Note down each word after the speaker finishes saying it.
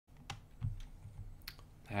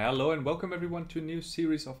Hello and welcome everyone to a new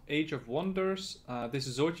series of Age of Wonders. This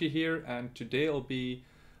is Zorchi here, and today I'll be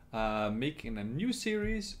making a new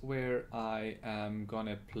series where I am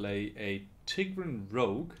gonna play a Tigran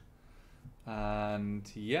Rogue. And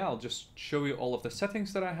yeah, I'll just show you all of the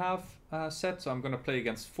settings that I have set. So I'm gonna play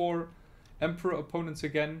against 4 Emperor opponents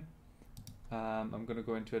again. I'm gonna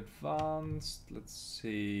go into advanced. Let's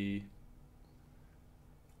see.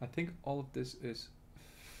 I think all of this is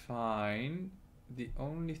fine. The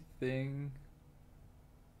only thing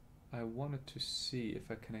I wanted to see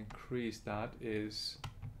if I can increase that is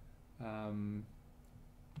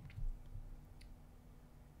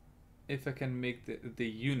if I can make the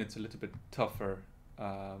units a little bit tougher.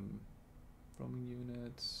 Roaming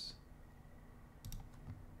units.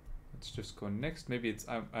 Let's just go next. Maybe it's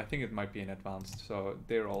I think it might be in advanced, so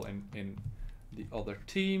they're all in the other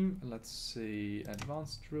team. Let's see,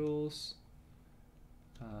 advanced rules.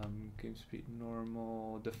 Game speed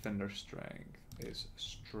normal, defender strength is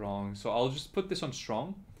strong. So I'll just put this on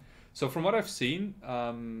strong. So from what I've seen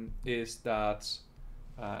is that,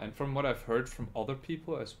 and from what I've heard from other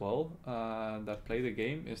people as well that play the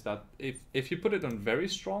game, is that if you put it on very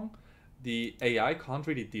strong, the AI can't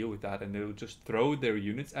really deal with that, and they'll just throw their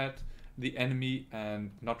units at the enemy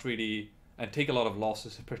and not really, and take a lot of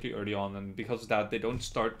losses pretty early on, and because of that they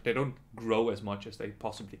don't grow as much as they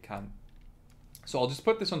possibly can. So I'll just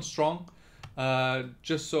put this on strong,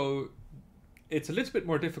 just so it's a little bit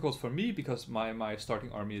more difficult for me, because my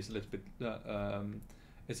starting army is a little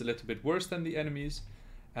bit worse than the enemies,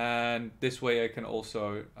 and this way I can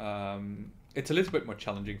also it's a little bit more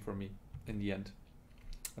challenging for me in the end.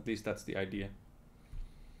 At least that's the idea.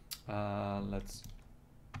 Let's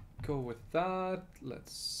go with that.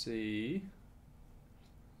 Let's see.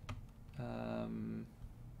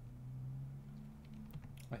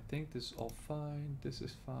 I think this is all fine. This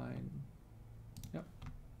is fine. Yep. I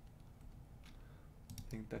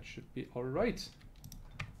think that should be all right.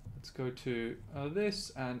 Let's go to this,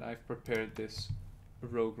 and I've prepared this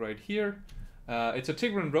rogue right here. It's a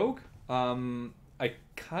Tigran Rogue. I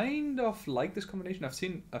kind of like this combination. I've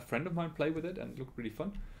seen a friend of mine play with it, and it looked really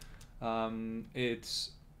fun.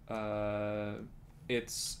 It's a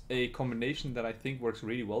combination that I think works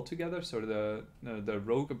really well together. So the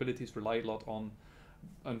rogue abilities rely a lot on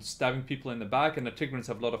stabbing people in the back, and the Tigrans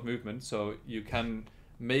have a lot of movement, so you can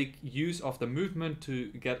make use of the movement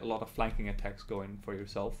to get a lot of flanking attacks going for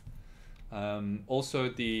yourself. Also,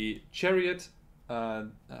 the chariot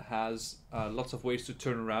has lots of ways to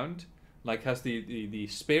turn around, like has the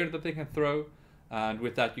spear that they can throw, and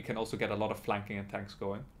with that you can also get a lot of flanking attacks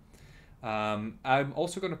going. I'm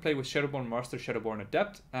also going to play with Shadowborn Master, Shadowborn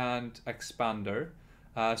Adept, and Expander.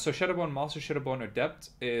 So Shadowborn Master, Shadowborn Adept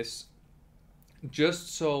is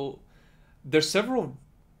just so there's several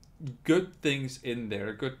good things in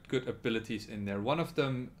there, good abilities in there. One of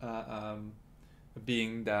them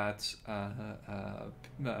being that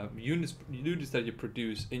units that you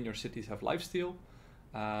produce in your cities have lifesteal,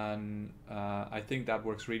 and I think that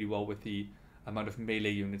works really well with the amount of melee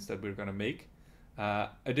units that we're going to make.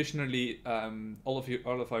 Additionally, all of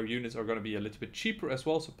our units are going to be a little bit cheaper as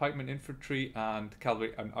well. So pikemen, infantry, and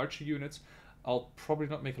cavalry and archer units. I'll probably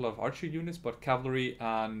not make a lot of archer units, but cavalry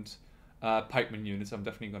and pikeman units I'm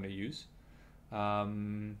definitely going to use.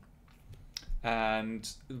 And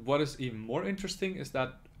what is even more interesting is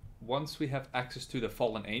that once we have access to the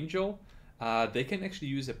Fallen Angel, they can actually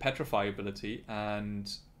use a Petrify ability,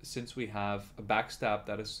 and since we have a backstab,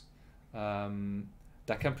 that is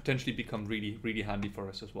that can potentially become really handy for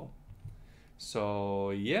us as well.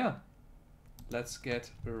 So yeah, let's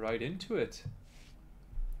get right into it.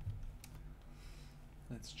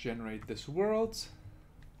 Let's generate this world,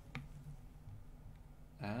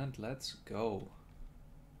 and let's go.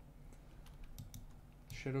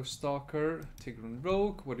 Shadow Stalker, Tigran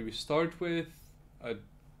Rogue. What do we start with? A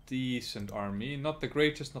decent army, not the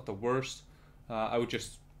greatest, not the worst. I would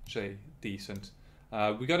just say decent.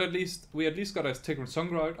 We at least got a Tigran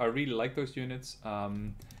Songguard. I really like those units.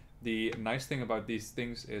 The nice thing about these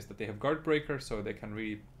things is that they have guard breaker, so they can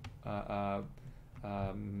really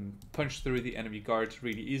punch through the enemy guards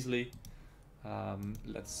really easily.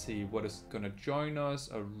 Let's see what is gonna join us.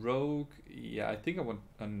 A rogue. Yeah, I think I want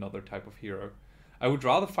another type of hero. I would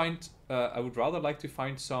rather like to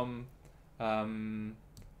find some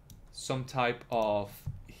type of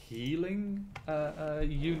healing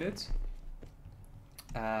unit.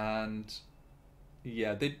 And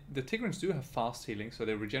yeah, the Tigrans do have fast healing, so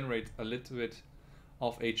they regenerate a little bit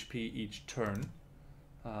of HP each turn.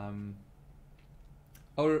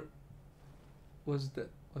 Or was that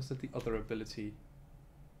the other ability?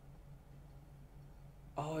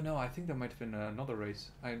 Oh no, I think that might have been another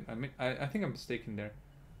race. I think I'm mistaken there,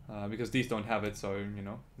 because these don't have it, so you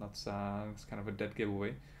know that's it's kind of a dead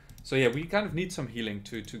giveaway. So yeah, we kind of need some healing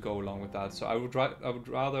to go along with that. So I would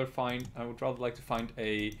rather like to find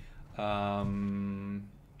a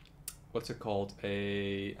what's it called,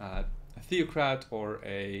 a theocrat or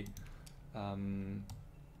a um,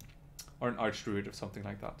 or an archdruid or something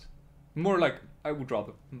like that. More like I'd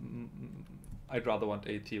rather want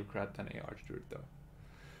a theocrat than a archdruid though.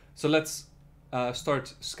 So let's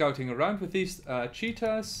start scouting around with these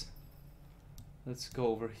cheetahs. Let's go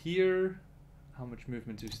over here. How much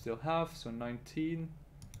movement do you still have? So 19.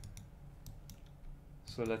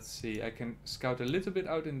 So let's see. I can scout a little bit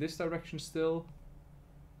out in this direction still.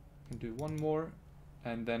 I can do one more.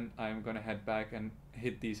 And then I'm gonna head back and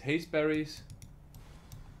hit these haze berries.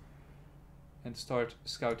 And start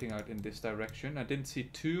scouting out in this direction. I didn't see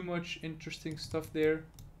too much interesting stuff there.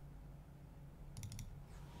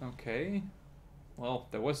 Okay. Well,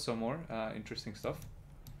 there was some more interesting stuff.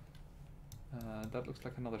 That looks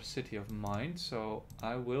like another city of mine, so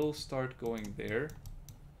I will start going there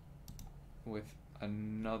with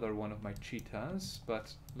another one of my cheetahs.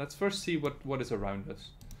 But let's first see what is around us.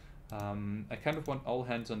 I kind of want all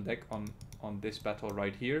hands on deck on this battle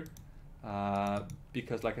right here.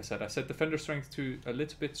 Because like I said, I set defender strength to a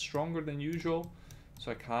little bit stronger than usual,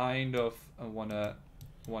 so I kind of want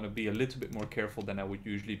to be a little bit more careful than I would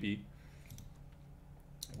usually be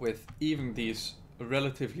with even these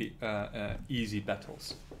relatively easy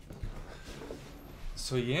battles.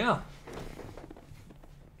 So yeah,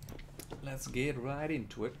 let's get right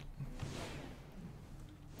into it.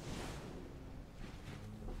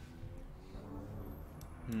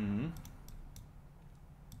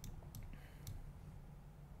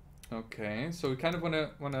 Okay, so we kind of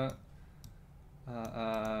wanna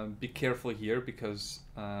be careful here because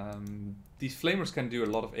these flamers can do a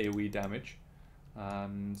lot of AoE damage.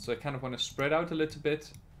 So I kind of want to spread out a little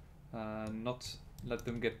bit, not let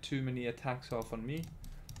them get too many attacks off on me.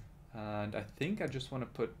 And I think I just want to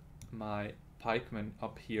put my pikemen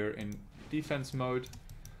up here in defense mode,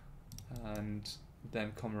 and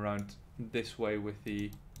then come around this way with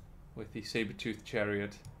the saber-toothed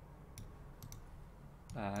chariot,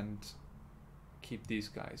 and keep these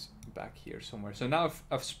guys back here somewhere. So now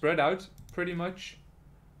I've spread out pretty much.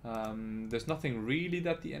 There's nothing really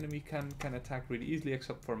that the enemy can attack really easily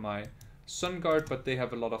except for my Sun Guard, but they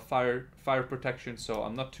have a lot of fire protection, so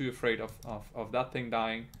I'm not too afraid of that thing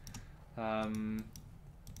dying.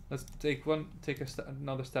 Let's take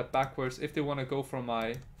another step backwards. If they want to go for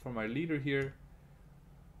my leader here,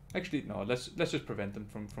 actually no, let's just prevent them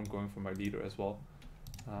from going for my leader as well.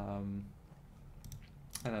 And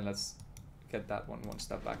then let's get that one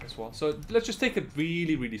step back as well. So let's just take it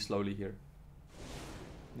really, really slowly here.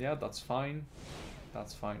 Yeah, that's fine.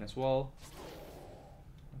 That's fine as well.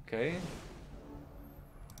 Okay.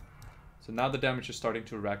 So now the damage is starting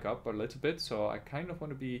to rack up a little bit, so I kind of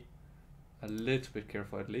want to be a little bit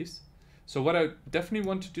careful at least. So what I definitely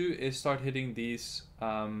want to do is start hitting these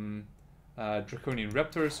Draconian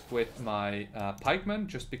Raptors with my pikemen,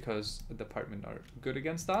 just because the pikemen are good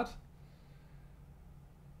against that.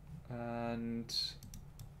 And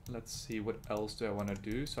let's see, what else do I want to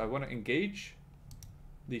do? So I want to engage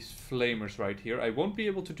these flamers right here. I won't be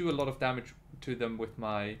able to do a lot of damage to them with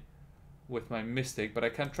my mystic, but I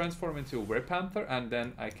can transform into a werepanther and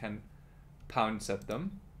then I can pounce at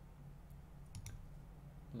them.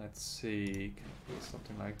 Let's see,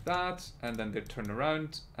 something like that, and then they turn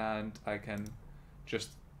around and I can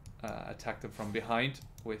just attack them from behind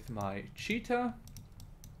with my cheetah.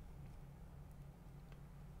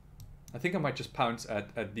 I think I might just pounce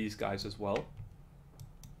at these guys as well.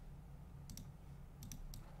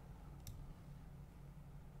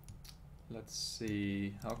 Let's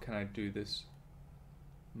see, how can I do this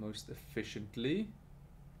most efficiently?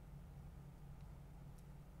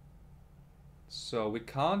 So we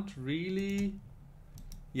can't really...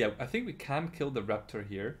 Yeah, I think we can kill the raptor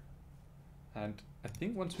here. And I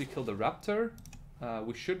think once we kill the raptor,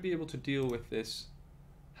 we should be able to deal with this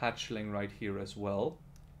hatchling right here as well.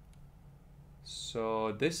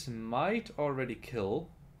 So this might already kill.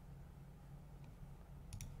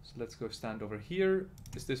 So let's go stand over here.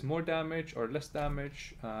 Is this more damage or less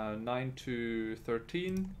damage? 9 to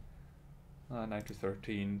 13. 9 to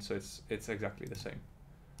 13, so it's exactly the same.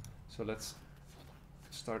 So let's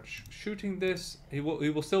start shooting this. He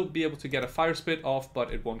will still be able to get a fire spit off,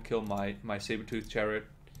 but it won't kill my saber-toothed chariot.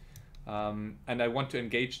 And I want to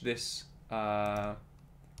engage this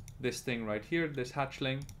this thing right here, this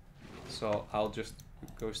hatchling. So I'll just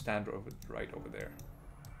go stand right over there.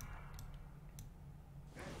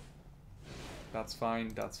 That's fine,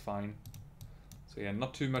 that's fine. So yeah,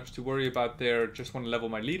 not too much to worry about there. Just want to level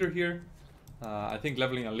my leader here. I think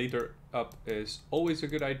leveling a leader up is always a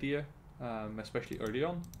good idea, especially early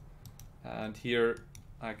on. And here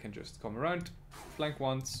I can just come around, flank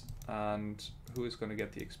once, and who is going to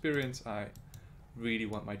get the experience? I really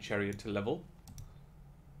want my chariot to level.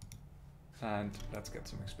 And let's get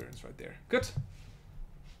some experience right there. Good.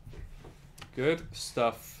 Good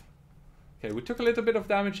stuff. Okay, we took a little bit of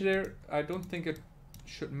damage there. I don't think it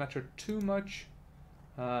should matter too much.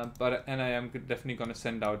 And I am definitely going to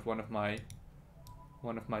send out one of my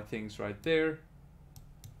things right there.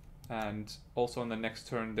 And also on the next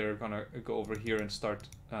turn, they're going to go over here and start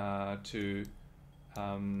to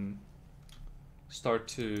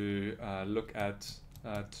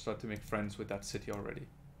make friends with that city already.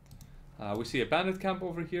 We see a bandit camp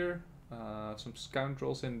over here, some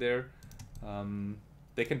scoundrels in there.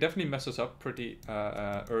 They can definitely mess us up pretty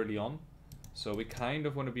early on, so we kind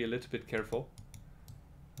of want to be a little bit careful,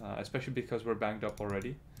 especially because we're banged up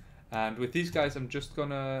already. And with these guys, I'm just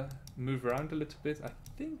gonna move around a little bit. I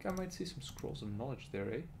think I might see some scrolls of knowledge there,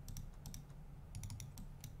 eh?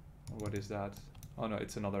 What is that? Oh no,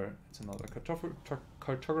 it's another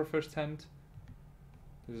cartographer's tent.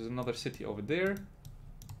 There's another city over there.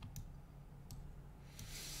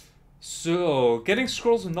 So getting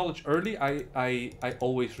scrolls of knowledge early, I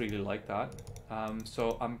always really like that.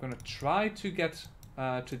 So I'm gonna try to get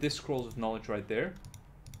to this scrolls of knowledge right there,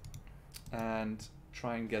 and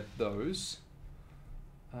try and get those.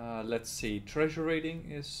 Let's see, treasure raiding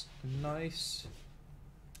is nice.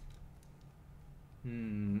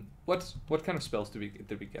 What kind of spells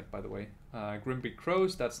did we get, by the way? Grimbeak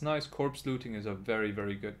Crows, that's nice. Corpse looting is a very,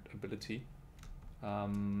 very good ability.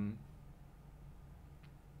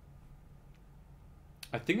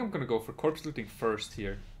 I think I'm gonna go for corpse looting first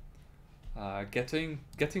here. Getting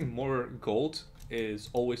more gold is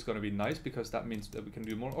always gonna be nice, because that means that we can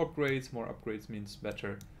do more upgrades. More upgrades means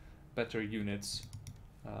better units,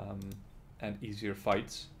 and easier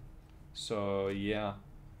fights. So yeah,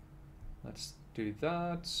 let's do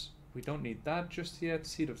that. We don't need that just yet.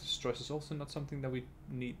 Seed of Distress is also not something that we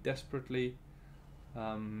need desperately.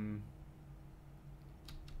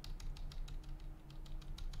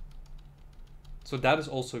 So that is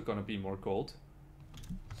also going to be more gold.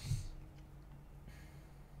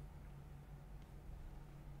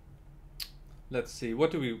 Let's see,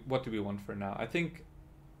 what do we want for now? I think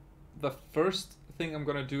the first thing I'm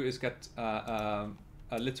going to do is get a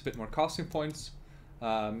little bit more casting points.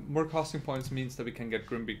 More casting points means that we can get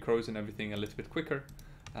Grimbeak Crows and everything a little bit quicker.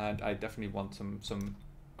 And I definitely want some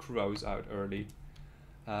crows out early.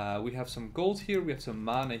 We have some gold here, we have some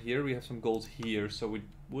mana here, we have some gold here, so we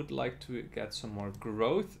would like to get some more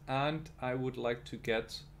growth, and I would like to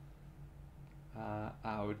get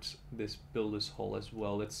out this Builder's Hall as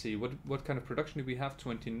well. Let's see, what kind of production do we have?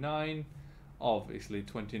 29, obviously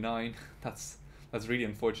 29. That's really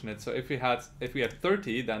unfortunate. So if we had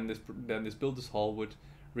 30, then this Builder's Hall would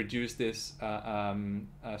reduce this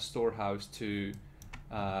storehouse to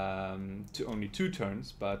only 2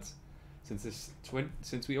 turns, but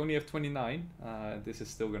since we only have 29, this is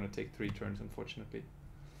still going to take 3 turns, unfortunately.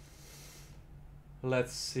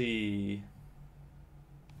 Let's see.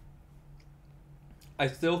 I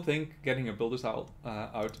still think getting a Builder's out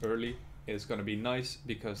early is going to be nice,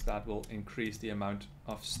 because that will increase the amount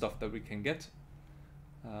of stuff that we can get.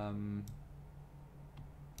 How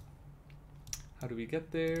do we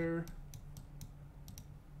get there?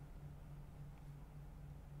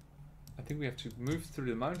 I think we have to move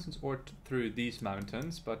through the mountains or through these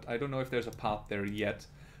mountains, but I don't know if there's a path there yet.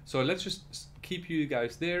 So let's just keep you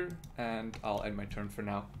guys there, and I'll end my turn for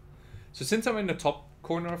now. So since I'm in the top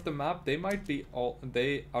corner of the map, they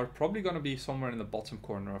are probably going to be somewhere in the bottom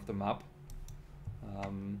corner of the map.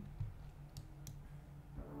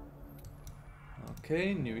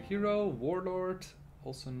 Okay, new hero, warlord.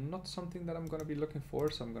 Also not something that I'm going to be looking for,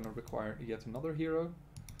 so I'm going to require yet another hero.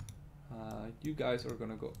 You guys are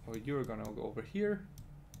gonna go, or you're gonna go over here.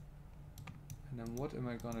 And then what am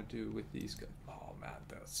I gonna do with these guys? Oh man,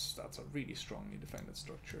 that's a really strongly defended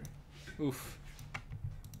structure. Oof.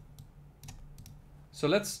 So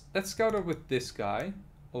let's scout out with this guy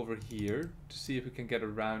over here to see if we can get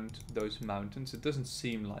around those mountains. It doesn't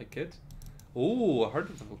seem like it. Oh, Heart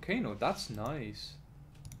of the Volcano, that's nice.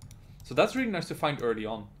 So that's really nice to find early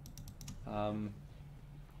on.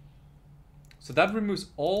 So that removes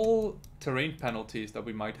all terrain penalties that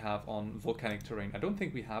we might have on volcanic terrain. I don't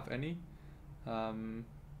think we have any.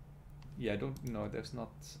 Yeah, I don't know. There's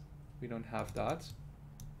not. We don't have that.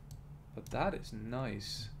 But that is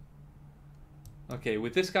nice. Okay,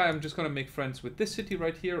 with this guy, I'm just gonna make friends with this city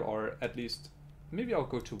right here, or at least maybe I'll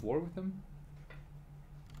go to war with them.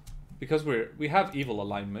 Because we have evil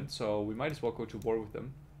alignment, so we might as well go to war with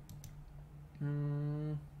them.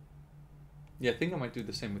 Yeah, I think I might do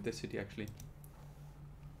the same with this city actually.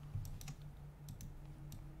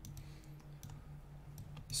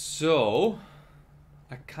 So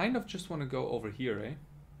I kind of just want to go over here, eh?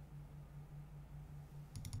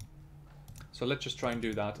 So let's just try and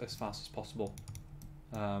do that as fast as possible.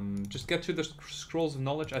 Just get to the scrolls of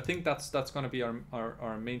knowledge. I think that's going to be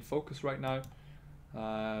our main focus right now.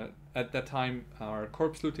 At that time, our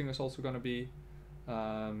corpse looting is also going to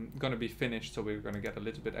be finished, so we're going to get a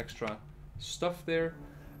little bit extra stuff there.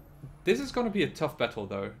 This is going to be a tough battle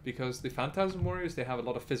though, because the Phantasm Warriors, they have a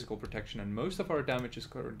lot of physical protection, and most of our damage is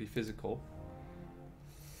currently physical.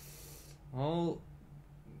 Well,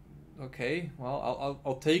 okay, well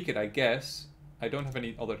I'll take it, I guess. I don't have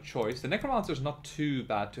any other choice. The Necromancer is not too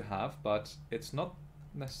bad to have, but it's not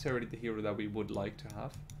necessarily the hero that we would like to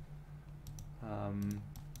have.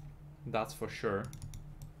 That's for sure.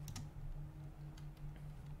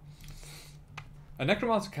 A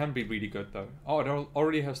Necromancer can be really good though. Oh, it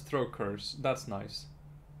already has Throw Curse. That's nice.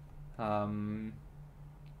 And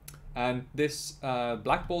this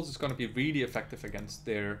Black Bolts is going to be really effective against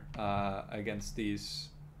their against these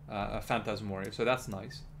Phantasm Warriors. So that's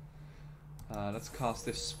nice. Let's cast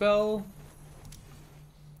this spell.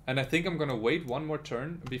 And I think I'm going to wait one more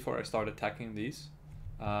turn before I start attacking these.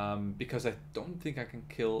 Because I don't think I can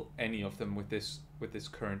kill any of them with this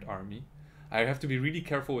current army. I have to be really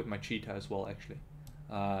careful with my cheetah as well, actually.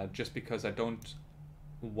 Just because I don't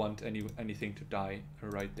want anything to die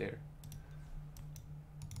right there.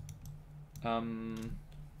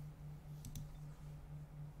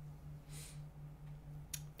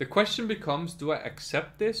 The question becomes, do I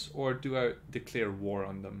accept this or do I declare war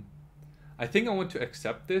on them? I think I want to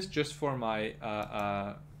accept this just for my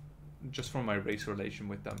race relation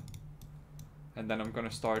with them. And then I'm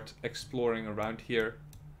gonna start exploring around here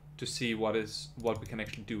to see what we can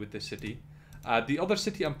actually do with this city. The other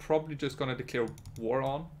city I'm probably just gonna declare war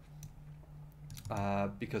on,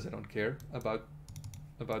 because I don't care about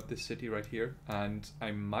this city right here. And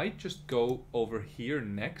I might just go over here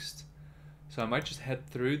next. So I might just head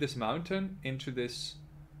through this mountain into this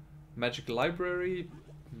magic library.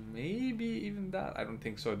 Maybe even that. I don't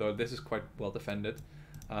think so though. This is quite well defended.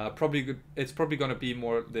 Probably good. It's probably gonna be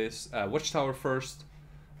more this watchtower first.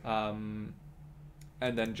 And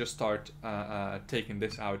then just start taking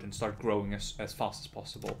this out and start growing as fast as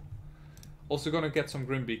possible. Also gonna get some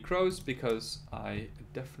Grimbeak Crows because I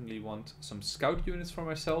definitely want some scout units for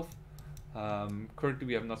myself. Currently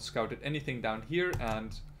we have not scouted anything down here,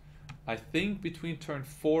 and I think between turn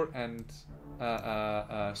 4 and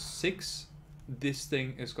 6 this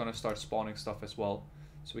thing is gonna start spawning stuff as well.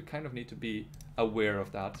 So we kind of need to be aware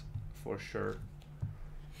of that for sure.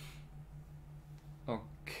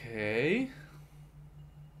 Okay.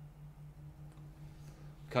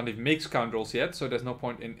 Can't even make scoundrels yet, so there's no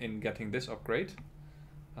point in getting this upgrade.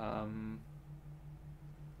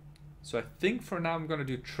 So I think for now I'm going to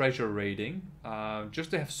do treasure raiding,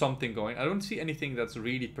 just to have something going. I don't see anything that's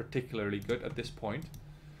really particularly good at this point.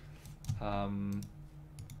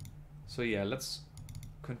 So yeah, let's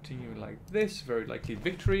continue like this. Very likely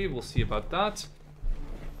victory, we'll see about that.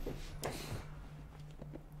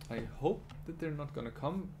 I hope that they're not going to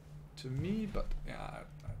come to me, but yeah,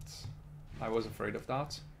 I was afraid of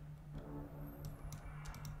that.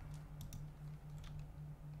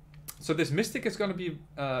 So this Mystic is going to be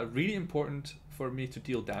really important for me to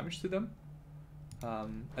deal damage to them.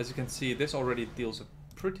 As you can see, this already deals a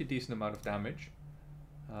pretty decent amount of damage.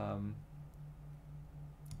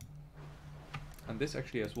 And this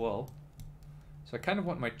actually as well. So I kind of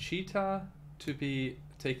want my cheetah to be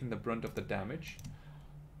taking the brunt of the damage.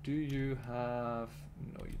 Do you have...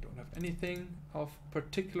 No, you don't have anything of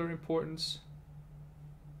particular importance.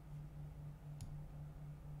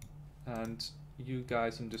 And you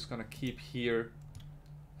guys, I'm just gonna keep here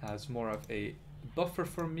as more of a buffer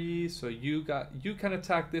for me. So you can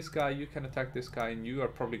attack this guy, you can attack this guy, and you are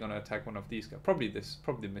probably gonna attack one of these guys. Probably the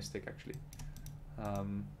Mystic actually.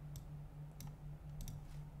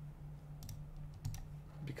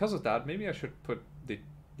 Because of that, maybe I should put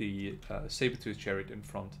the Saber-tooth Chariot in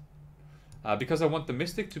front. Because I want the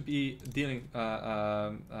Mystic to be dealing to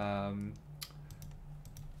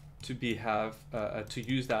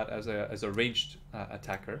use that as a ranged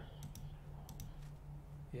attacker.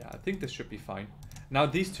 Yeah, I think this should be fine. Now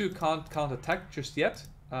these two can't attack just yet,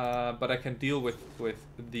 but I can deal with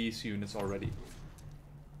these units already.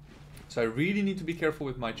 So I really need to be careful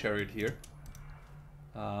with my chariot here.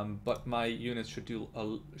 But my units should do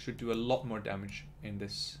a lot more damage in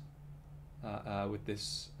this with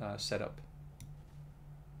this setup.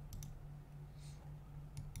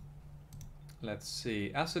 Let's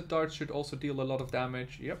see. Acid darts should also deal a lot of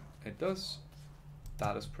damage. Yep, it does.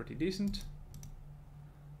 That is pretty decent.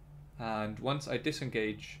 And once I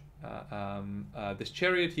disengage this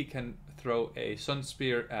chariot, he can throw a sun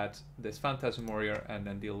spear at this phantasm warrior and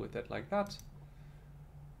then deal with it like that.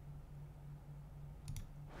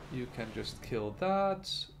 You can just kill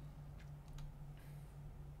that.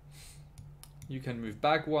 You can move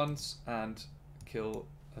back once and kill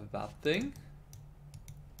that thing.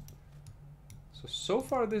 So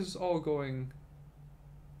far this is all going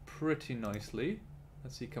pretty nicely.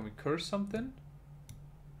 Let's see, can we curse something?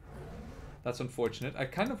 That's unfortunate. I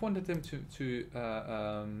kind of wanted him to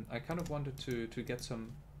get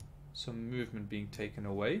some movement being taken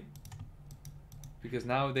away, because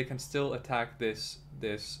now they can still attack this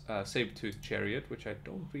saber-toothed chariot, which I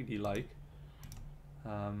don't really like. So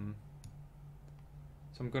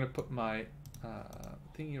I'm gonna put my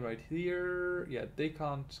thingy right here. Yeah, they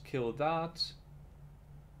can't kill that.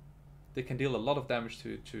 They can deal a lot of damage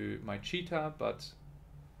to my cheetah, but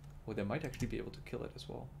well, they might actually be able to kill it as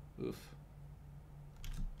well. Oof.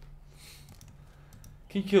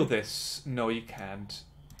 Can you kill this? No, you can't.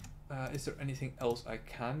 Is there anything else I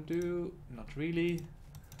can do? Not really.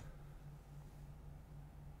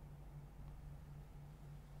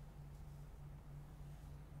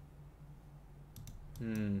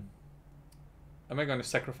 Am I going to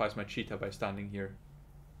sacrifice my cheetah by standing here?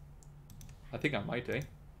 I think I might, eh?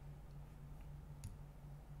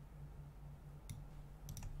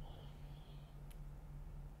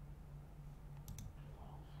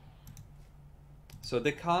 So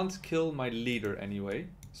they can't kill my leader anyway.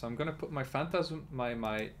 So I'm gonna put my phantasm,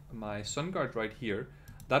 my sun guard right here.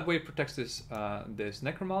 That way it protects this this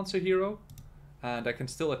necromancer hero, and I can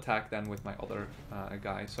still attack then with my other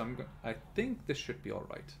guy. So I think this should be all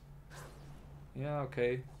right. Yeah,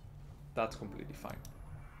 okay, that's completely fine.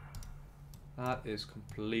 That is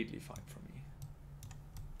completely fine for me.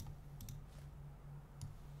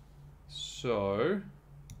 So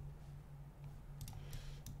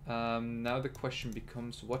now the question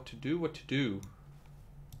becomes what to do.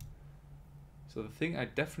 So the thing I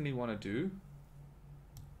definitely want to do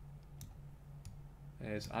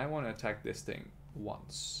is I want to attack this thing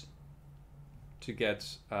once to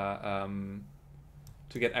get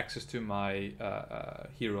access to my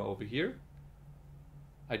hero over here.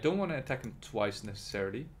 I don't want to attack him twice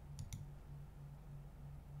necessarily.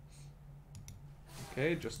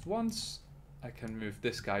 Okay, just once. I can move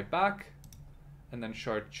this guy back and then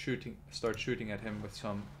start shooting at him with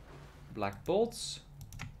some black bolts.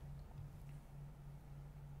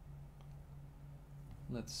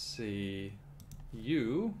 Let's see.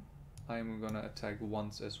 You, I'm gonna attack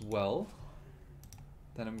once as well.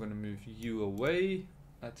 Then I'm gonna move you away,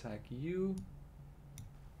 attack you.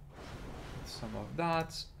 Some of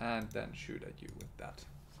that, and then shoot at you with that.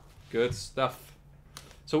 Good stuff.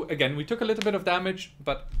 So again, we took a little bit of damage,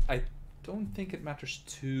 but I don't think it matters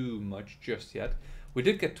too much just yet. We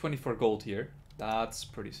did get 24 gold here. That's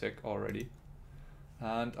pretty sick already.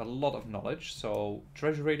 And a lot of knowledge. So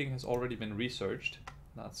treasure rating has already been researched.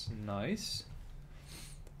 That's nice.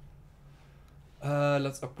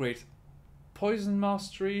 Let's upgrade poison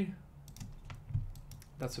mastery.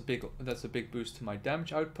 That's a big boost to my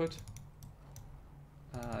damage output.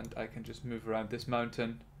 And I can just move around this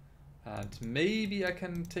mountain. And maybe I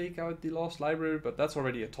can take out the Lost Library, but that's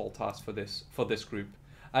already a tall task for this group.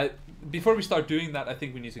 Before we start doing that, I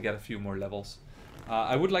think we need to get a few more levels.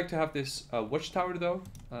 I would like to have this watchtower though,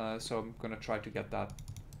 so I'm gonna try to get that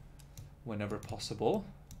whenever possible.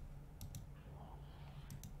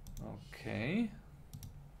 Okay.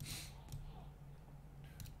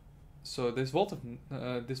 So this vault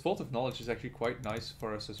of knowledge is actually quite nice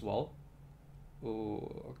for us as well.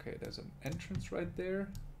 Oh, okay. There's an entrance right there.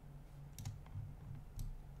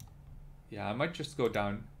 Yeah, I might just go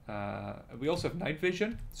down. We also have night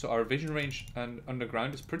vision, so our vision range and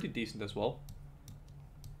underground is pretty decent as well.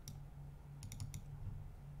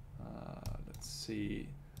 Let's see.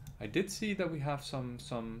 I did see that we have some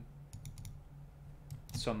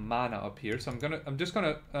mana up here, so I'm just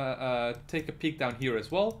gonna take a peek down here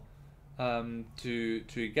as well,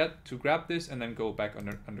 to grab this and then go back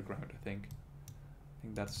underground. I think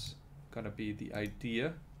that's gonna be the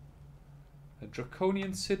idea. A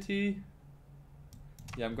draconian city.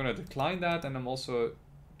 Yeah, I'm gonna decline that, and I'm also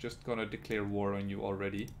just gonna declare war on you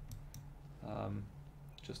already.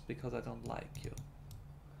 Just because I don't like you.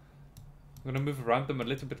 I'm gonna move around them a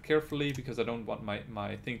little bit carefully because I don't want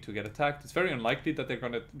my thing to get attacked. It's very unlikely that they're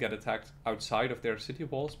gonna get attacked outside of their city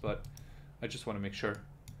walls, but I just want to make sure.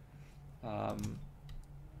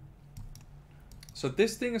 So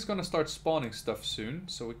this thing is gonna start spawning stuff soon.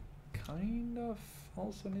 So we kind of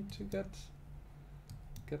also need to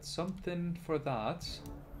get something for that.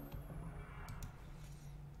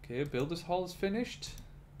 Okay, builder's hall is finished.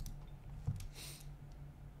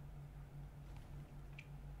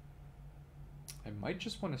 I might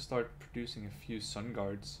just want to start producing a few sun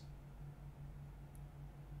guards.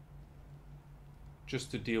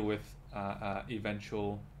 Just to deal with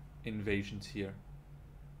eventual invasions here.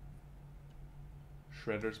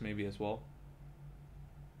 Shredders maybe as well.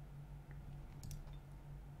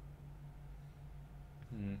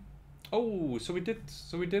 Oh, so we did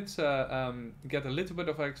get a little bit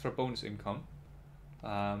of extra bonus income.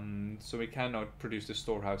 So we cannot produce the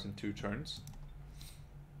storehouse in 2 turns.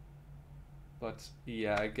 But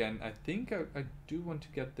yeah, again, I think I do want to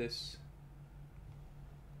get this.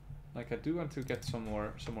 Like I do want to get some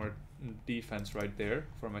more defense right there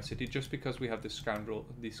for my city, just because we have these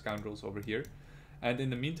scoundrels over here. And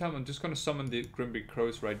in the meantime, I'm just gonna summon the Grimby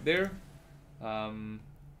Crows right there. And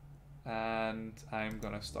I'm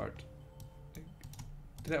gonna start.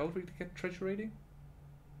 Did I already get treasure rating?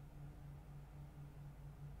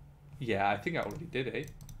 Yeah, I think I already did, eh?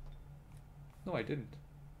 No, I didn't.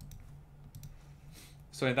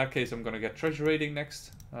 So in that case, I'm gonna get treasure rating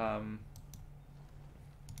next.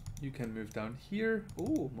 You can move down here.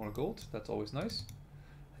 Oh, more gold. That's always nice.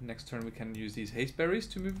 And next turn, we can use these haste berries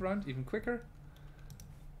to move around even quicker.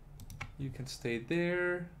 You can stay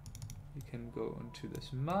there. You can go into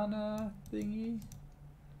this mana thingy.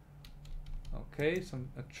 Okay,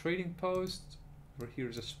 a trading post. Over here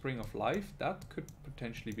is a spring of life. That could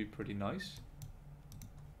potentially be pretty nice.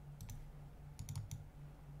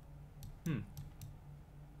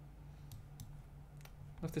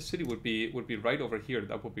 If the city would be right over here,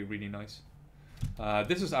 that would be really nice.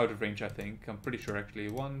 This is out of range, I think. I'm pretty sure actually.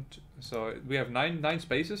 So we have nine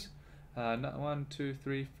spaces. 1, 2,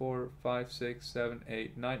 3, 4, 5, 6, 7,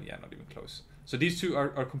 8, 9. Yeah, not even close. So these two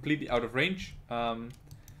are completely out of range,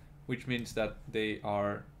 which means that they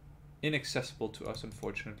are inaccessible to us,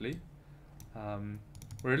 unfortunately.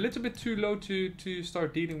 We're a little bit too low to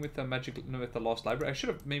start dealing with the lost library. I should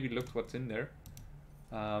have maybe looked what's in there.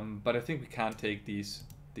 But I think we can take these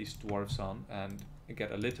dwarves on and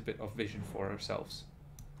get a little bit of vision for ourselves.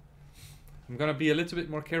 I'm gonna be a little bit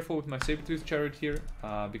more careful with my saber-tooth chariot here,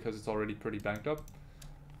 because it's already pretty banged up.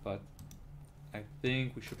 But I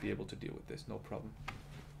think we should be able to deal with this, no problem.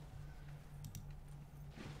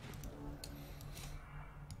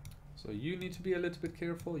 So you need to be a little bit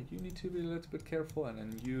careful, you need to be a little bit careful, and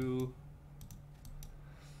then you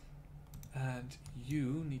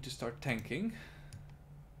need to start tanking.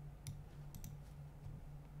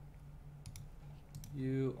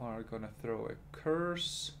 You are gonna throw a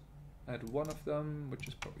curse at one of them, which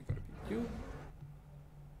is probably gonna be you.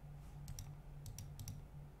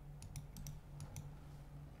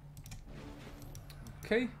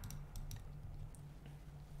 Okay.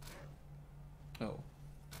 Oh.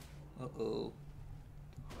 Uh-oh.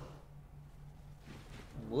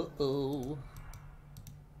 Uh-oh.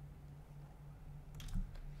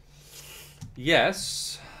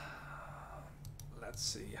 Yes. Let's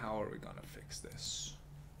see, how are we gonna fix this?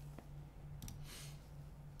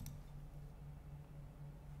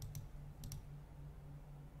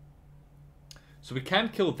 So we can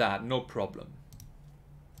kill that, no problem.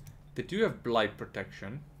 They do have blight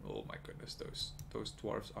protection. Oh my goodness, those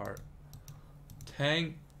dwarves are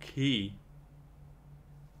tanky.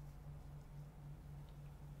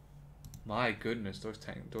 My goodness, those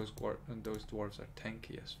dwarves are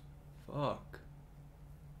tanky as fuck.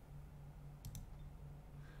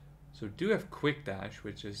 So we do have quick dash,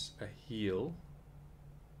 which is a heal.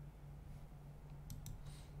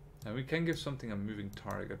 And we can give something a moving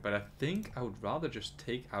target, but I think I would rather just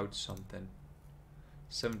take out something.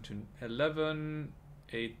 7 to 11,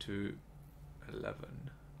 8 to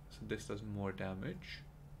 11. So this does more damage.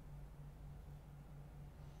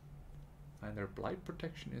 And their blight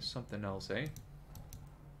protection is something else, eh?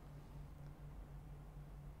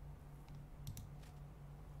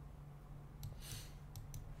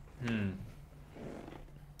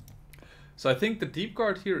 So I think the deep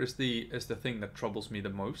guard here is the thing that troubles me the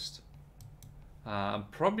most. I'm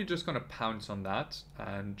probably just gonna pounce on that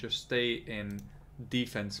and just stay in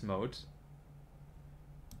defense mode.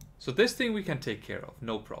 So this thing we can take care of,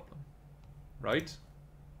 no problem, right?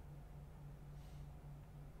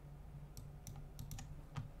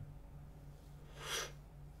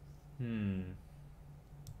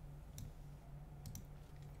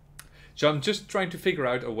 So I'm just trying to figure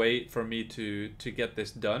out a way for me to get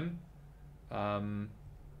this done.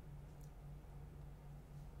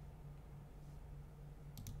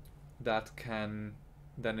 that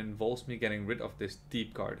involves me getting rid of this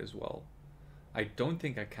deep guard as well. I don't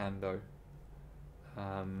think I can though.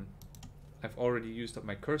 I've already used up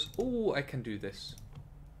my curse. Oh, I can do this.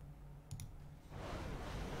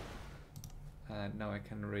 And now I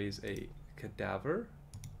can raise a cadaver.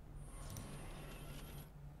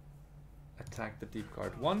 Attack the deep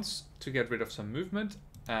guard once to get rid of some movement,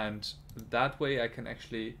 and that way I can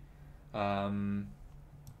actually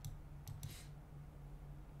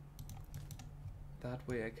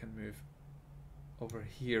move over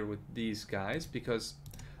here with these guys, because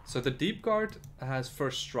so the deep guard has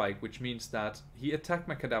first strike, which means that he attacked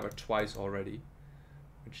my cadaver twice already,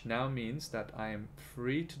 which now means that I am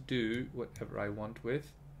free to do whatever I want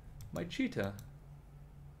with my cheetah.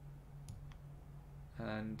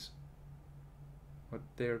 And what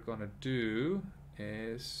they're gonna do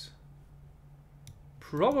is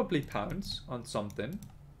probably pounce on something,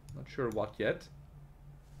 not sure what yet.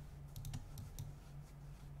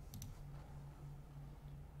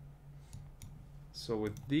 So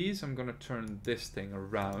with these, I'm gonna turn this thing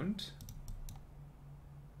around.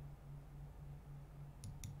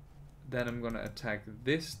 Then I'm gonna attack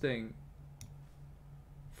this thing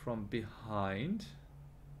from behind.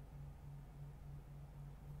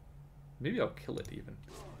 Maybe I'll kill it even.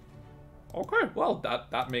 Okay, well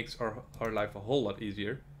that makes our life a whole lot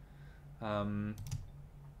easier. So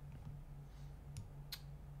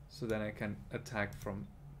then I can attack from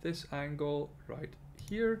this angle right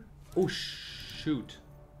here. Oh shoot.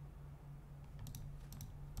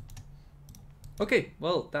 Okay,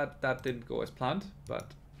 well that didn't go as planned,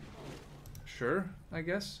 but sure, I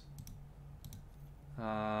guess.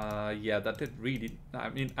 Yeah, that did really. I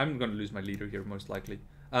mean, I'm gonna lose my leader here most likely.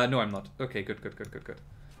 No, I'm not. Okay, good.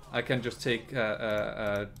 I can just take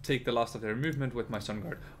the last of their movement with my Sun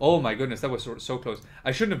Guard. Oh my goodness, that was so close.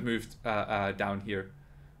 I shouldn't have moved down here.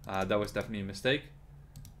 That was definitely a mistake.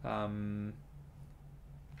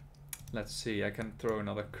 Let's see, I can throw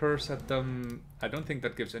another curse at them. I don't think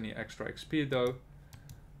that gives any extra XP though.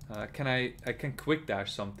 I can quick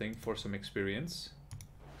dash something for some experience.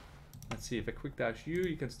 Let's see, if I quick dash you,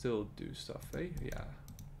 you can still do stuff, eh? Yeah.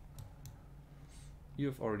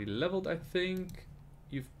 You've already leveled, I think.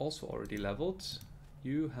 You've also already leveled.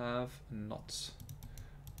 You have not.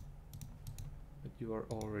 But you are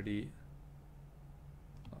already...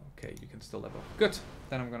 Okay, you can still level. Good.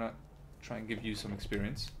 Then I'm gonna try and give you some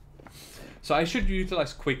experience. So I should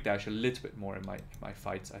utilize quick dash a little bit more in my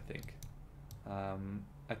fights, I think.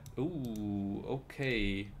 Ooh,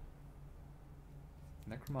 okay.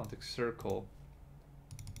 Necromantic Circle.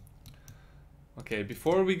 Okay,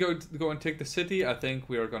 before we go and take the city, I think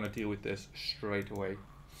we are gonna deal with this straight away.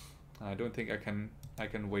 I don't think I can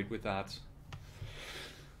wait with that.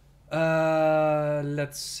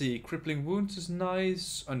 Let's see. Crippling Wounds is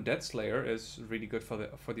nice. Undead Slayer is really good for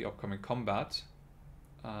the upcoming combat.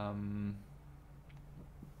 I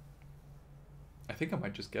think I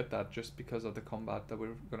might just get that just because of the combat that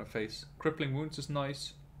we're gonna face. Crippling Wounds is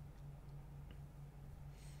nice.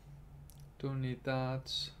 Don't need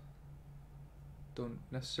that. Don't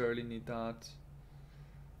necessarily need that.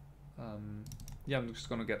 Yeah, I'm just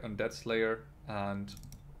gonna get Undead Slayer and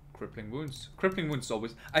Crippling Wounds. Crippling Wounds is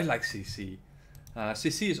always... I like CC.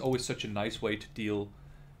 CC is always such a nice way to deal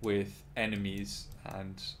with enemies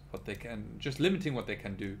and what they can... just limiting what they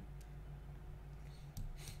can do.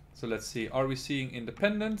 So let's see. Are we seeing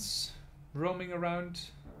independents roaming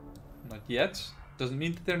around? Not yet. Doesn't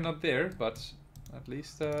mean that they're not there, but at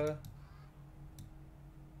least... how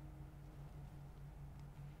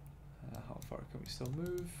far can we still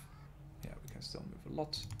move? Yeah, we can still move a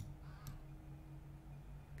lot.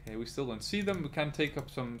 Okay, we still don't see them. We can take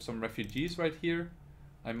up some refugees right here.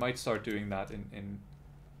 I might start doing that in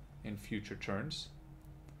future turns.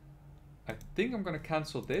 I think I'm gonna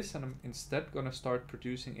cancel this and I'm instead gonna start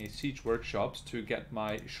producing a siege workshops to get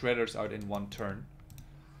my shredders out in one turn.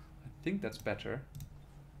 I think that's better.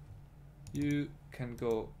 You can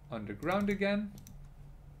go underground again.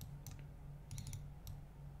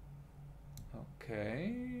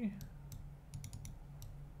 Okay.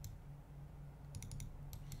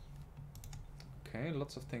 Okay,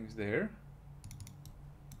 lots of things there.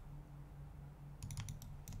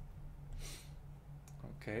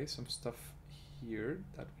 Okay, some stuff here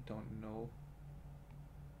that we don't know.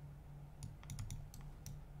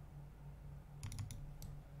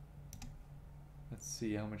 Let's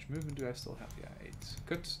see, how much movement do I still have? Yeah, 8.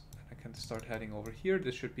 Good. I can start heading over here.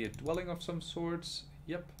 This should be a dwelling of some sorts.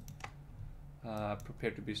 Yep.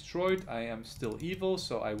 Prepare to be destroyed. I am still evil,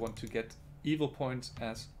 so I want to get evil points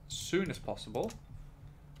as soon as possible.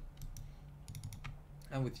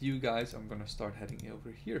 And with you guys, I'm gonna start heading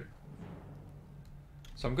over here.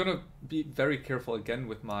 So I'm gonna be very careful again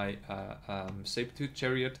with my saber-tooth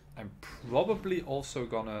chariot. I'm probably also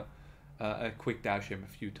gonna quick dash him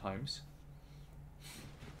a few times.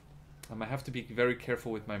 I have to be very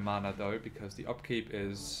careful with my mana though, because the upkeep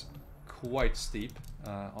is quite steep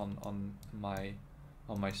on my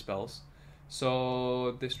spells.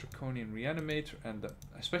 So this Draconian Reanimator and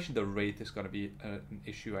especially the Wraith is gonna be an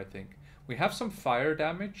issue, I think. We have some fire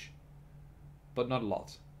damage, but not a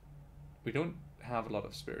lot. We don't have a lot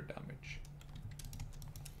of spirit damage.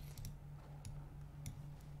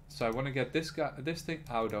 So I want to get this thing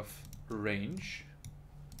out of range,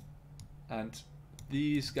 and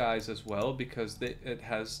these guys as well, because it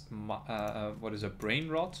has what is a brain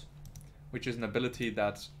rot, which is an ability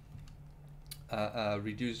that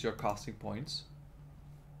reduces your casting points,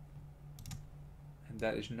 and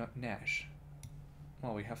that is not Nash.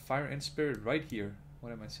 Well, we have fire and spirit right here.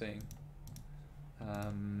 What am I saying?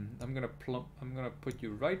 I'm gonna put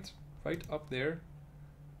you right up there,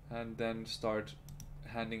 and then start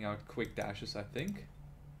handing out quick dashes, I think.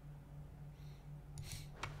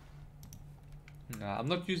 I'm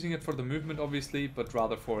not using it for the movement, obviously, but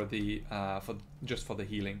rather for the just for the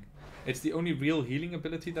healing. It's the only real healing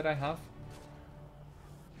ability that I have.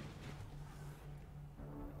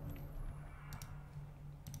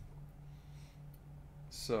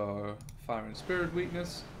 So fire and spirit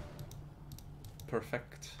weakness.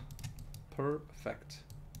 Perfect. Perfect.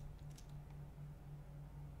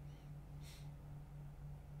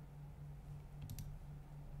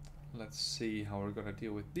 Let's see how we're gonna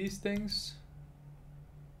deal with these things.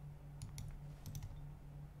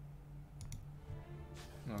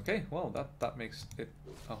 Okay, well that makes it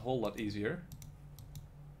a whole lot easier.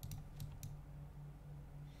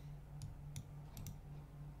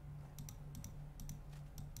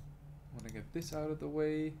 Want to get this out of the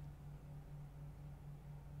way.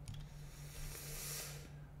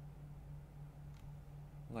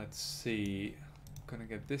 Let's see. Gonna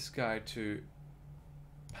get this guy to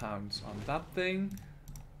pounce on that thing.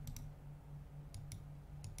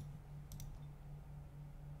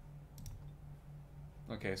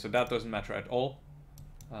 Okay, so that doesn't matter at all.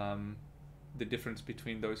 The difference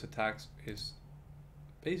between those attacks is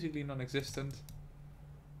basically non-existent.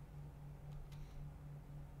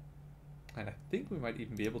 And I think we might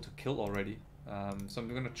even be able to kill already. So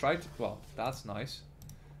I'm gonna try to, well, that's nice.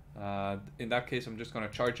 In that case, I'm just gonna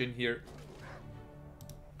charge in here.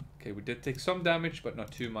 Okay, we did take some damage, but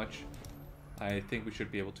not too much. I think we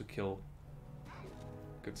should be able to kill.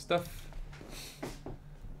 Good stuff.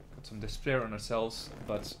 Got some despair on ourselves,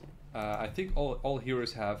 but I think all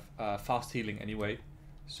heroes have fast healing anyway,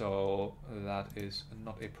 so that is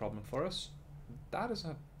not a problem for us. That is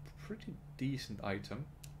a pretty decent item.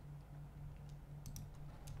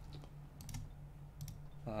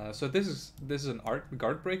 So this is an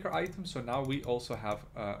guard breaker item. So now we also have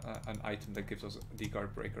an item that gives us the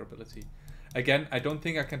guard breaker ability. Again, I don't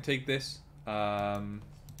think I can take this.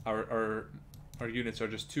 Our units are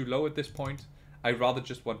just too low at this point. I rather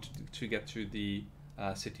just want to get to the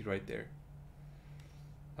city right there.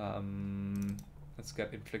 Let's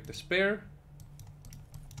get inflict despair.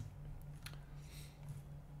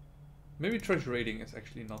 Maybe treasure raiding is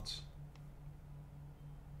actually not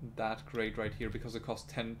that great right here because it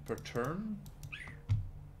costs 10 per turn.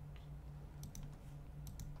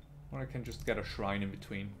 Or I can just get a shrine in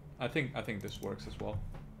between. I think this works as well.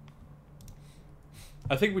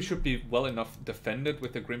 I think we should be well enough defended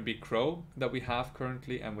with the Grimbeak Crow that we have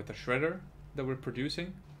currently, and with the Shredder that we're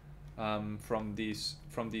producing from these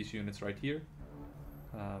units right here.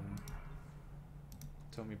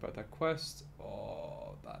 Tell me about that quest.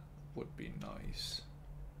 Oh, that would be nice.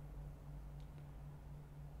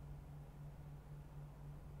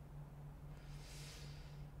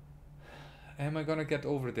 Am I gonna get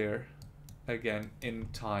over there again in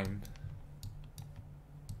time?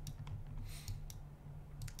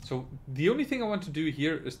 So the only thing I want to do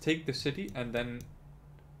here is take the city and then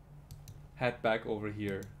head back over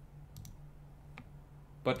here.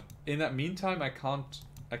 But in that meantime, I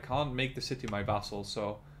can't make the city my vassal.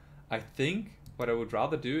 So I think what I would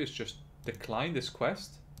rather do is just decline this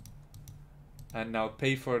quest and now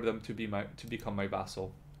pay for them to become my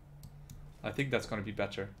vassal. I think that's gonna be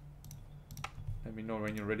better. Let me know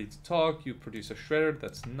when you're ready to talk. You produce a Shredder,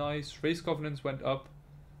 that's nice. Race Covenants went up.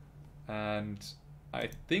 And I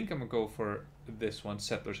think I'm gonna go for this one.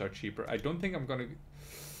 Settlers are cheaper. I don't think I'm gonna...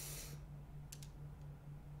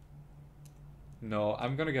 No,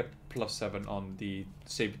 I'm gonna get +7 on the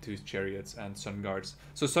Saber-Tooth Chariots and Sun Guards.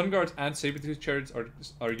 So Sun Guards and Saber-Tooth Chariots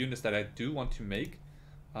are units that I do want to make.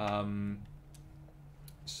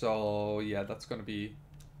 So yeah, that's gonna be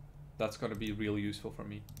real useful for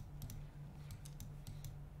me.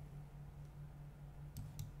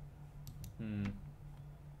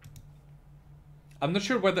 I'm not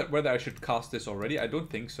sure whether I should cast this already. I don't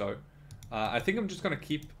think so. I think I'm just gonna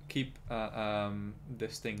keep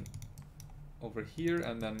this thing over here,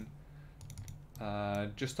 and then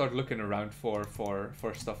just start looking around for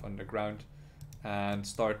stuff underground, and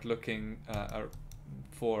start looking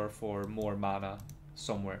for more mana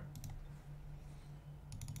somewhere.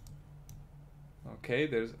 Okay,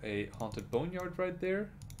 there's a haunted boneyard right there,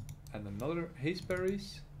 and another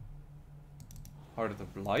hazeberries. Heart of the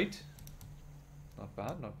Blight. Not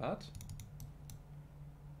bad, not bad.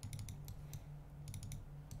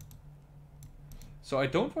 So I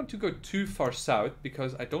don't want to go too far south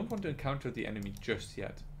because I don't want to encounter the enemy just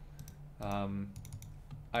yet.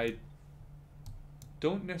 I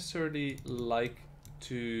don't necessarily like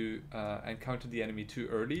to encounter the enemy too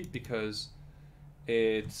early because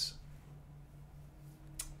it's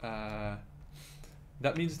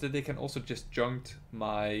that means that they can also just junk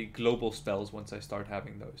my global spells once I start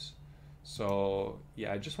having those. So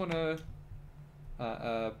yeah, I just want to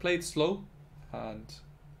play it slow and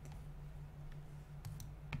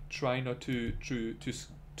try not to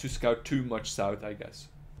scout too much south, I guess.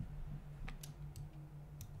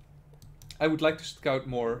 I would like to scout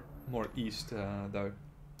more east though.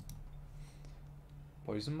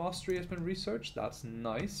 Poison Mastery has been researched. That's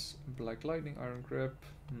nice. Black Lightning, Iron Grip.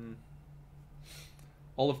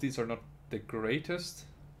 All of these are not the greatest.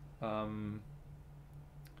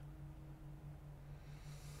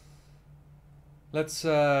 Let's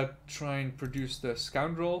try and produce the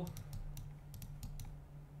Scoundrel.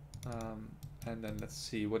 And then let's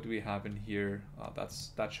see, what do we have in here?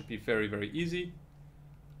 That should be very easy.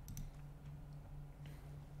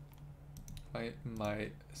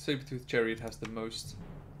 My Sabertooth Chariot has the most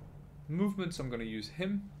movement, so I'm going to use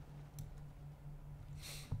him.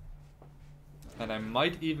 And I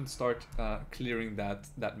might even start clearing that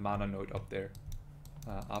mana node up there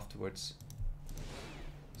afterwards.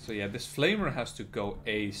 So yeah, this Flamer has to go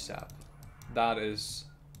ASAP. That is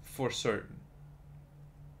for certain.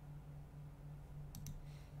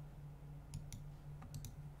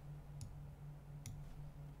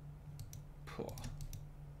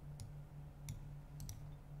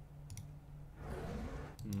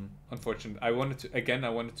 Unfortunate. I wanted to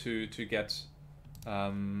get I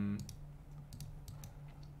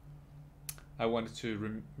wanted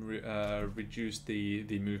to reduce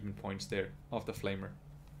the movement points there of the Flamer.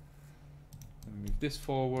 Move this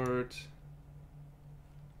forward.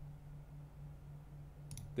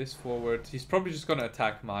 This forward. He's probably just gonna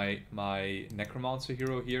attack my Necromancer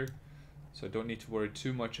hero here, so I don't need to worry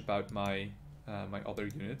too much about my my other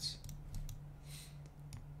units.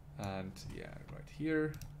 And yeah, right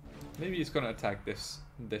here. Maybe he's gonna attack this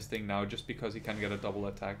thing now, just because he can get a double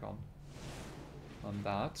attack on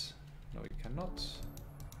that. No, he cannot.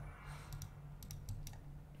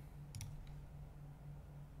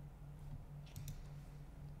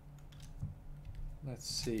 Let's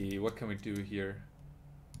see, what can we do here?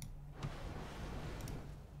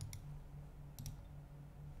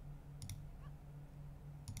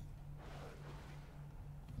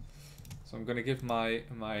 So I'm gonna give my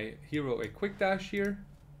hero a quick dash here,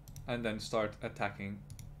 and then start attacking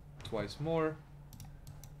twice more,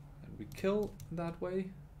 and we kill that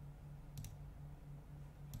way.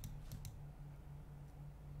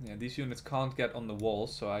 Yeah, these units can't get on the wall,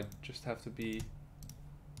 so I just have to be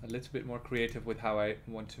a little bit more creative with how I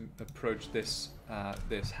want to approach this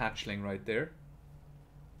this hatchling right there.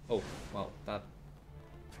 Oh, well, that...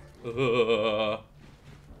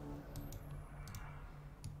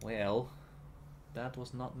 Well, that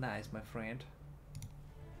was not nice, my friend.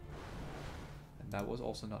 And that was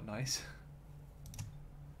also not nice.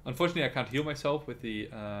 Unfortunately, I can't heal myself with the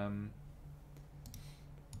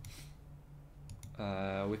Heal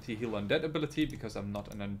Undead ability because I'm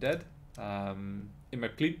not an undead. In my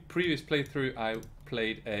previous playthrough, I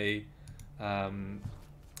played a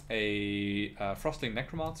Frostling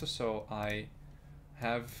Necromancer, so I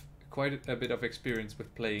have quite a bit of experience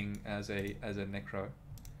with playing as a Necro.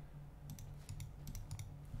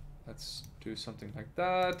 Let's do something like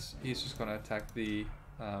that. He's just gonna attack the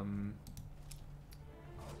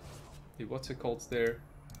what's it called there?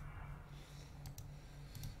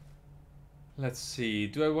 Let's see.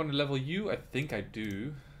 Do I want to level you? I think I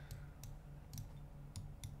do.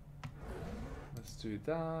 Let's do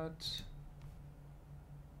that.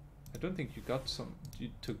 I don't think you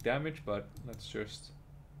took damage, but let's just...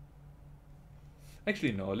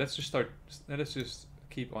 Actually, no. Let's just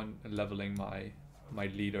keep on leveling my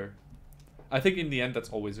leader. I think in the end that's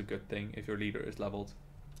always a good thing if your leader is leveled.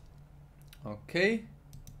 Okay.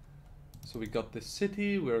 So we got this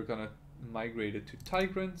city. We're gonna migrate it to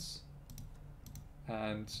Tigrans.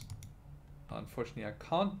 And unfortunately I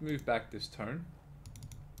can't move back this turn.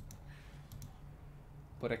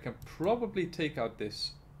 But I can probably take out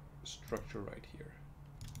this structure right here.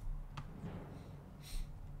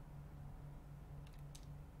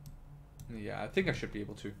 Yeah, I think I should be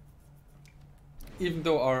able to. Even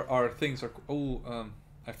though our things are... Oh,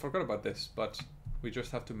 I forgot about this, but we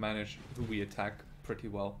just have to manage who we attack pretty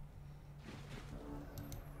well.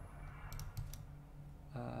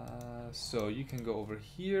 So you can go over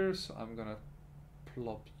here, so I'm gonna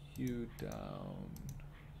plop you down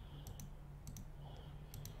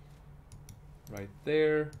right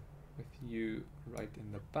there, with you right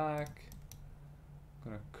in the back.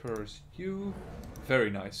 I'm gonna curse you. Very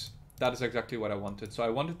nice. That is exactly what I wanted. So I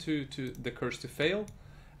wanted the curse to fail,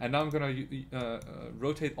 and now I'm gonna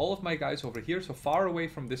rotate all of my guys over here, so far away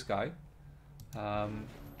from this guy,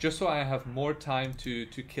 just so I have more time to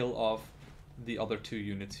kill off the other 2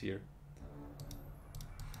 units here.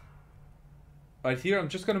 Right here, I'm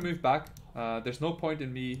just gonna move back. There's no point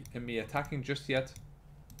in me attacking just yet.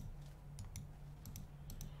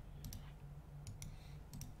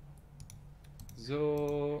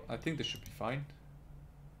 So I think this should be fine.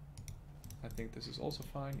 I think this is also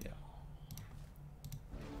fine, yeah.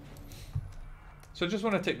 So I just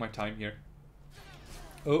want to take my time here.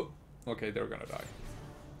 Oh, okay, they're gonna die.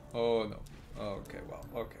 Oh no. Okay, well,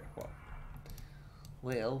 okay, well.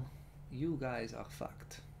 Well, you guys are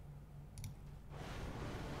fucked.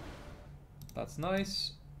 That's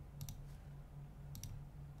nice.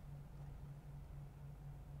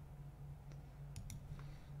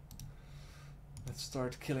 Let's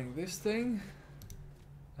start killing this thing.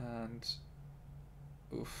 And...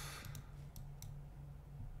 oof.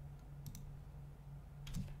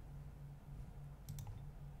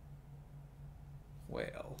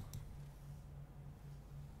 Well.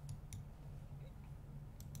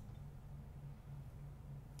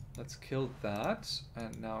 Let's kill that,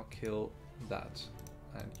 and now kill that.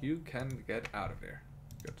 And you can get out of there.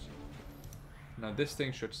 Good. Now this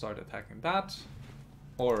thing should start attacking that.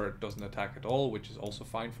 Or it doesn't attack at all, which is also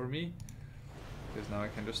fine for me. Because now I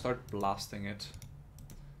can just start blasting it.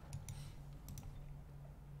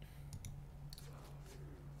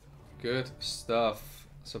 Good stuff.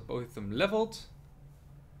 So both of them leveled.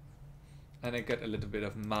 And I get a little bit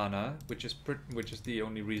of mana, which is the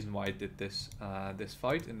only reason why I did this this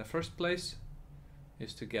fight in the first place,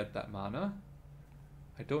 is to get that mana.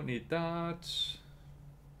 I don't need that.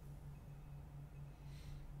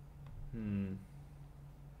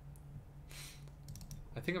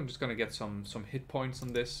 I think I'm just gonna get some hit points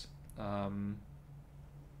on this.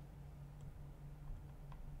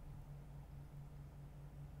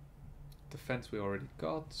 Defense we already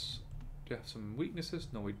got. Do you have some weaknesses?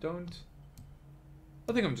 No, we don't.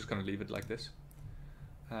 I think I'm just gonna leave it like this.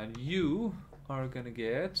 And you are gonna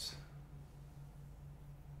get...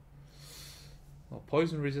 well,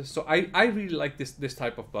 poison resist. So I really like this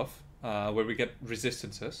type of buff, where we get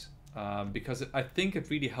resistances, because I think it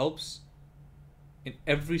really helps in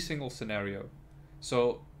every single scenario.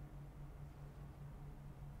 So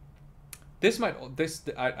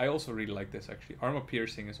I also really like this actually. Armor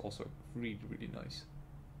piercing is also really nice.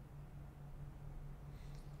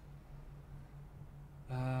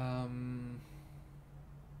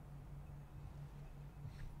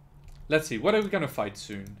 Let's see, what are we gonna fight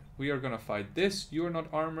soon? We are gonna fight this. You are not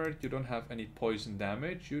armored, you don't have any poison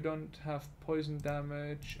damage. You don't have poison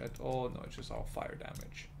damage at all. No, it's just all fire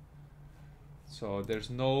damage. So there's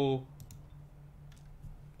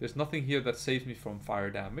nothing here that saves me from fire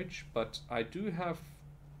damage, but I do have...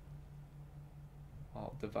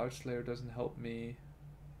 oh, the Vouch Slayer doesn't help me.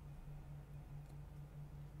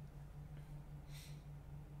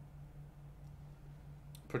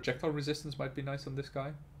 Projectile resistance might be nice on this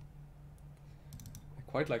guy. I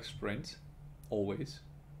quite like sprint, always.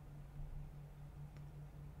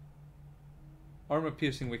 Armor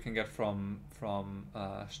piercing we can get from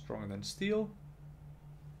Stronger Than Steel.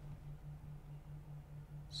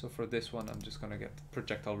 So for this one, I'm just gonna get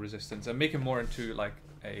projectile resistance and make him more into like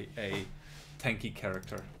a tanky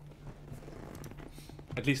character.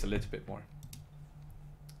 At least a little bit more.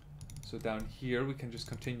 So down here we can just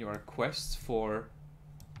continue our quests to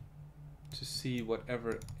see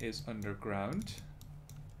whatever is underground.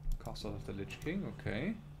 Castle of the Lich King,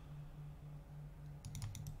 okay.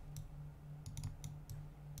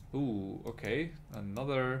 Ooh, okay.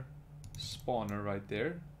 Another spawner right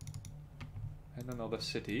there. And another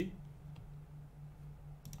city.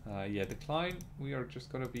 Yeah, decline. We are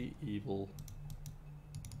just gonna be evil.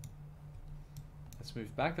 Let's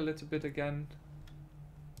move back a little bit again.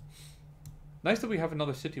 Nice that we have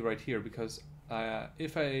another city right here, because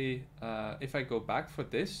if I go back for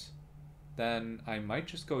this, then I might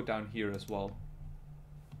just go down here as well.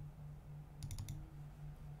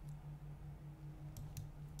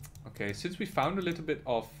 Okay, since we found a little bit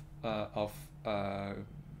of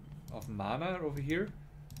mana over here,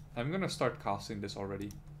 I'm gonna start casting this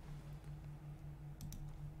already.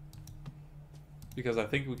 Because I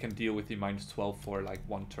think we can deal with the -12 for like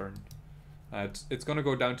one turn. It's gonna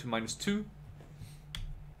go down to -2.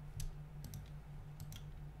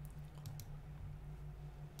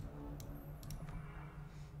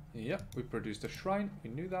 Yeah, we produced a shrine, we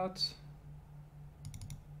knew that.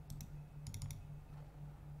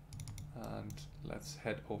 And let's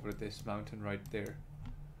head over this mountain right there.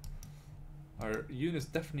 Our units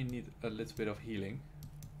definitely need a little bit of healing.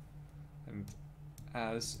 And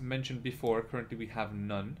as mentioned before, currently we have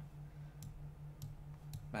none.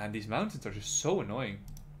 Man, these mountains are just so annoying.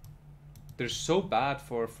 They're so bad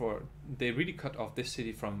for they really cut off this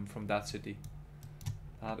city from that city.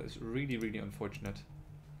 That is really, really unfortunate.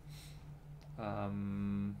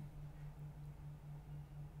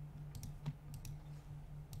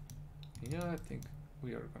 Yeah, I think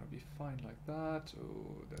we are gonna be fine like that.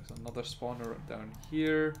 Oh, there's another spawner down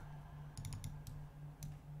here.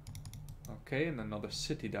 Okay, and another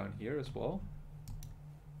city down here as well.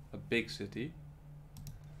 A big city.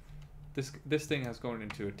 This thing has gone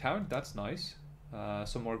into a town. That's nice.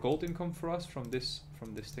 Some more gold income for us from this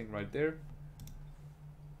thing right there.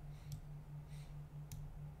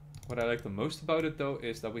 What I like the most about it though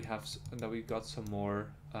is that we got some more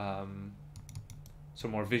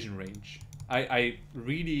vision range. I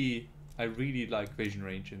really like vision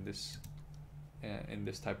range in this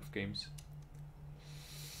type of games.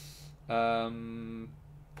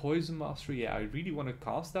 Poison Mastery, yeah, I really want to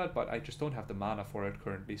cast that, but I just don't have the mana for it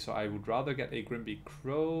currently, so I would rather get a Grimby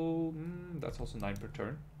Crow. That's also 9 per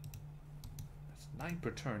turn. That's 9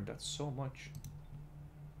 per turn, that's so much.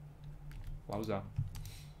 Wowza.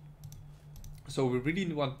 So we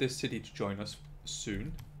really want this city to join us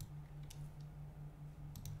soon.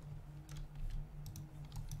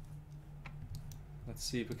 Let's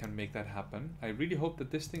see if we can make that happen. I really hope that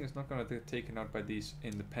this thing is not going to get taken out by these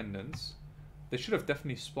independents. They should have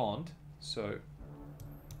definitely spawned. So,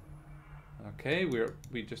 okay,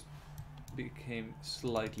 we just became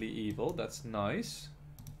slightly evil. That's nice.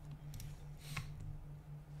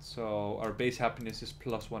 So our base happiness is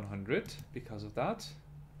plus 100 because of that.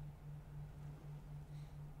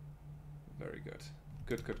 Very good.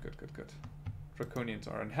 Good. Draconians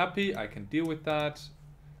are unhappy. I can deal with that.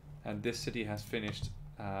 And this city has finished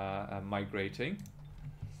migrating.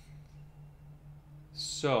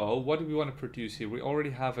 So, what do we want to produce here? We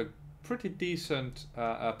already have a pretty decent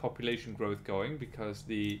population growth going because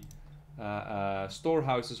the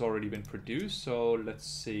storehouse has already been produced. So, let's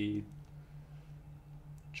see.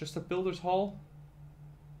 Just a builder's hall?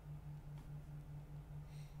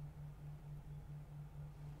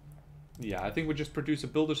 Yeah, I think we just produce a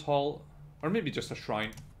builder's hall. Or maybe just a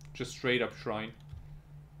shrine. Just straight up shrine.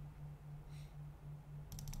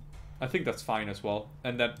 I think that's fine as well,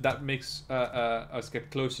 and that makes us get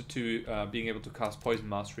closer to being able to cast Poison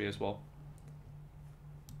Mastery as well.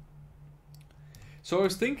 So I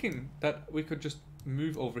was thinking that we could just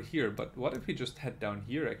move over here, but what if we just head down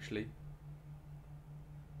here actually?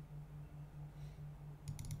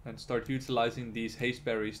 And start utilizing these haste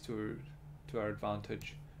berries to our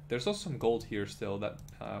advantage. There's also some gold here still that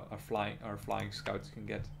our flying scouts can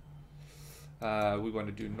get. We want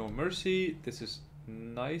to do No Mercy. This is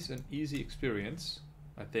nice and easy experience,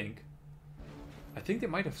 I think. I think they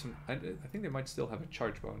might have some. I think they might still have a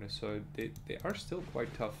charge bonus, so they are still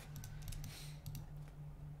quite tough.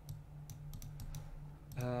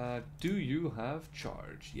 Do you have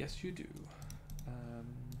charge? Yes, you do.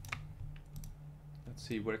 Let's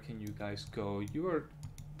see, where can you guys go? You are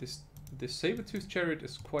this saber-tooth chariot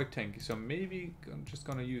is quite tanky, so maybe I'm just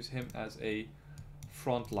gonna use him as a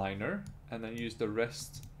frontliner, and then use the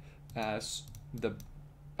rest as the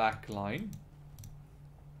back line.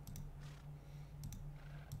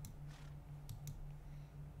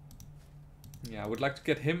 Yeah, I would like to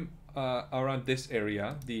get him around this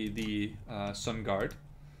area, the Sun Guard,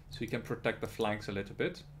 so he can protect the flanks a little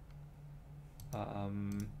bit.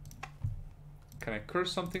 Can I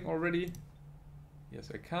curse something already? Yes,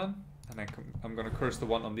 I can, and I'm gonna curse the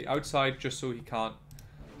one on the outside just so he can't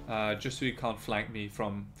flank me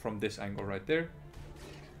from this angle right there.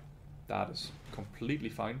 That is completely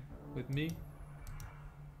fine with me.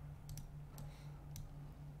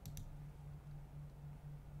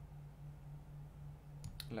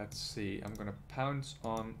 let's see. I'm gonna pounce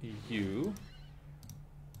on you.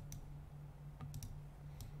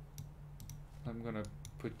 I'm gonna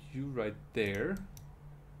put you right there.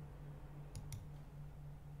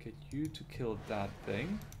 Get you to kill that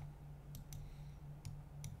thing.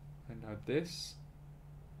 And now this.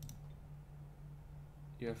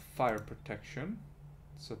 You have fire protection.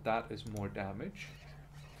 So that is more damage.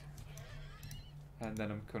 And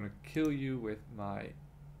then I'm gonna kill you with my...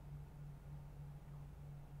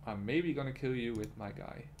 I'm maybe gonna kill you with my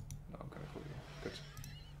guy. No, I'm gonna kill you. Good.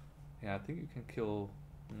 Yeah, I think you can kill...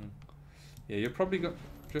 Yeah, you're probably gonna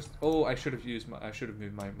just... Oh, I should have used my... I should have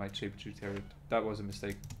moved my saber-tooth chariot. That was a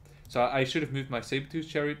mistake. So I should have moved my saber-tooth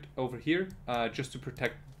chariot over here, just to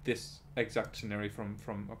protect this exact scenario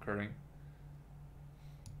from occurring.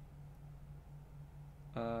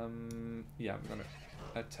 Yeah, I'm gonna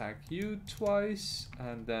attack you twice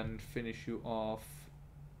and then finish you off.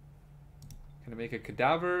 Gonna make a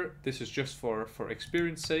cadaver. This is just for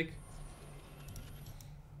experience sake.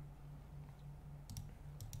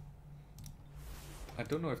 I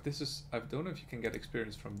don't know if this is... I don't know if you can get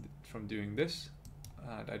experience from doing this.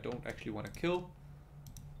 And I don't actually want to kill.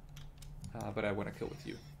 But I want to kill with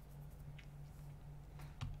you.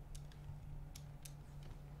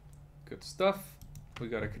 Good stuff. We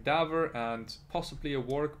got a cadaver and possibly a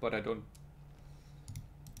warg, but I don't...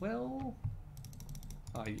 Well...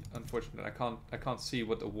 Unfortunately, I can't see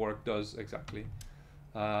what the warg does exactly.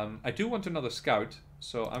 I do want another scout,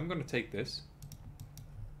 so I'm gonna take this.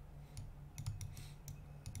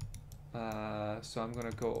 So I'm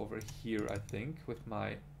gonna go over here, I think, with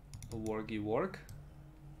my wargy warg.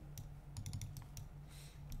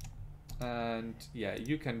 And yeah,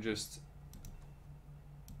 you can just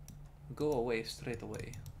go away straight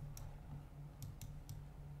away.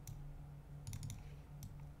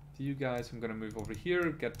 You guys, I'm gonna move over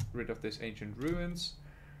here, get rid of this ancient ruins.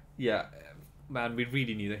 Yeah, man, we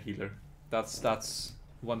really need a healer. That's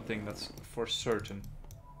one thing that's for certain.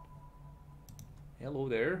 Hello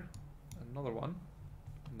there. Another one.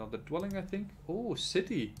 Another dwelling, I think. Oh,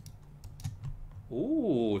 city.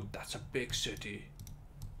 Oh, that's a big city.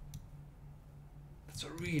 That's a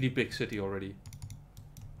really big city already.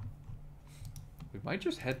 We might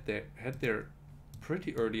just head there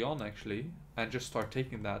pretty early on, actually, and just start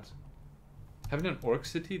taking that. Having an orc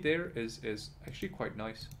city there is actually quite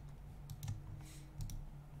nice.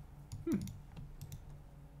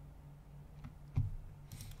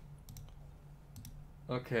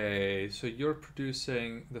 Okay, so you're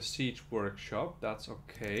producing the siege workshop. That's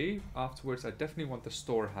okay. Afterwards, I definitely want the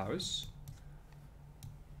storehouse.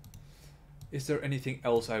 Is there anything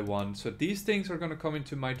else I want? So these things are going to come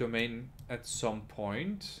into my domain at some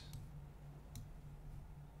point.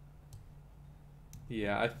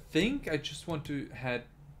 Yeah, I think I just want to head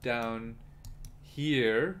down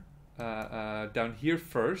here,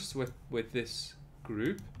 first with this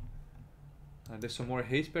group. There's some more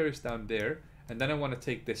haste berries down there, and then I want to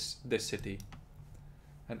take this city.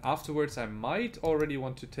 And afterwards, I might already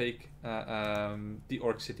want to take the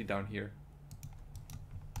orc city down here.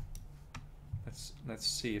 Let's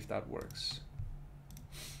see if that works.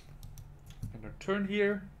 And our turn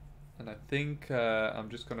here, and I think I'm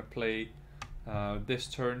just gonna play this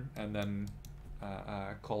turn and then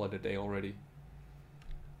call it a day already.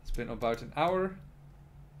 It's been about an hour.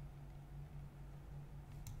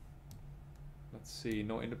 Let's see,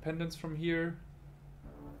 no independence from here.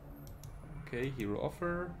 Okay, hero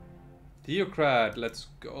offer. Theocrat, let's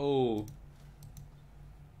go.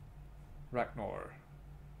 Ragnar,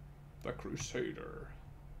 the Crusader.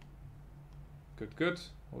 Good, good.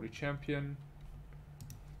 Holy Champion.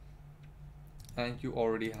 And you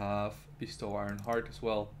already have Bestow Iron Heart as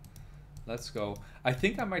well. Let's go. I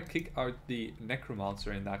think I might kick out the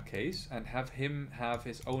Necromancer in that case and have him have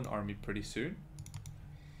his own army pretty soon.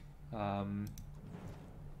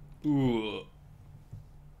 Ooh.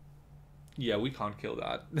 Yeah, we can't kill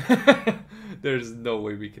that. There's no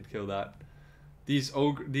way we can kill that. These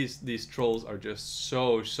trolls are just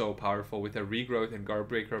so powerful with their regrowth and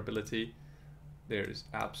Guardbreaker ability. There's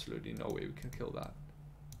absolutely no way we can kill that.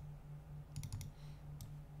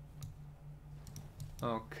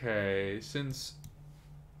 Okay, since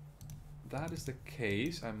that is the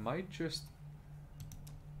case, I might just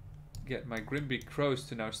get my Grimbeak Crows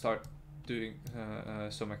to now start doing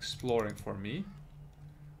some exploring for me.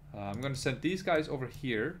 I'm gonna send these guys over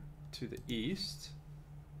here to the east.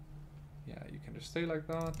 Yeah, you can just stay like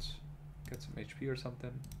that. Get some HP or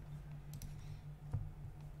something.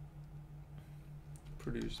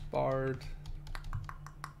 Produce Bard.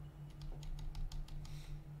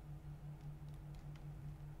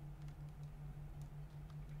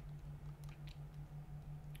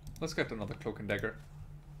 Let's get another cloak and dagger.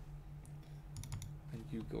 And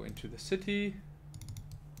you go into the city.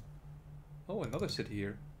 Oh, another city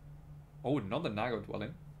here. Oh, another Nago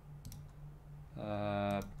dwelling.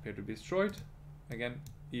 Prepare to be destroyed. Again,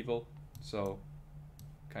 evil. So,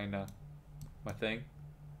 kinda my thing.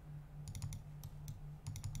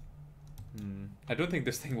 I don't think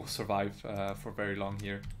this thing will survive for very long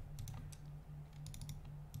here.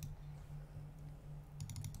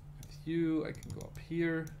 With you, I can go up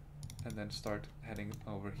here and then start heading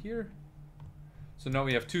over here. So now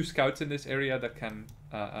we have 2 scouts in this area that can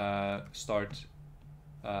start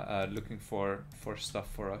looking for stuff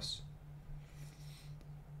for us.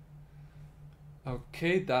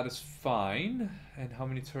 Okay, that is fine. And how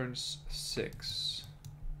many turns? 6.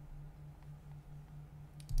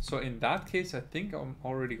 So in that case, I think I'm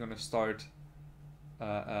already gonna start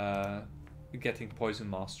getting poison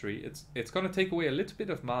mastery. It's gonna take away a little bit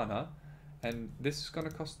of mana, and this is gonna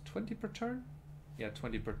cost 20 per turn. Yeah,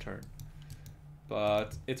 20 per turn.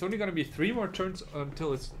 But it's only gonna be 3 more turns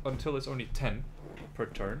until it's only 10 per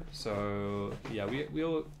turn. So yeah,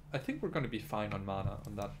 we'll. I think we're gonna be fine on mana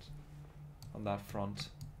on that front.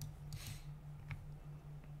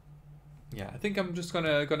 Yeah, I think I'm just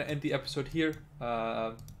gonna end the episode here.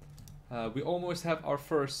 We almost have our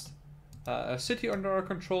first city under our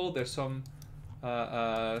control. There's some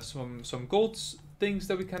gold things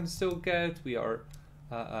that we can still get. We are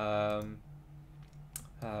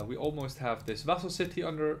we almost have this vassal city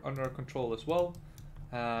under our control as well.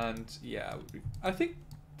 And yeah, I think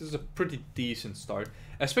this is a pretty decent start,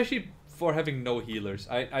 especially for having no healers.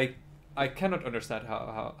 I cannot understand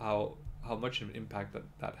how much of an impact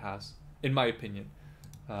that has, in my opinion.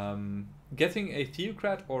 Getting a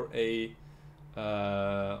Theocrat or a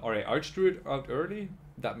Archdruid out early,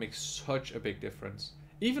 that makes such a big difference.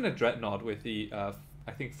 Even a Dreadnought with the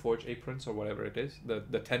I think Forge Aprons or whatever it is,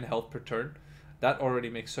 the 10 health per turn, that already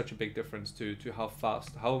makes such a big difference to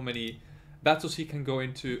how many battles he can go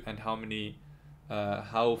into, and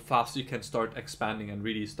how fast you can start expanding and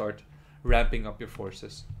really start ramping up your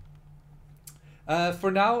forces.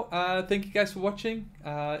 For now, thank you guys for watching.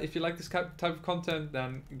 If you like this type of content,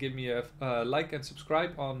 then give me a like and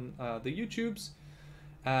subscribe on the YouTubes.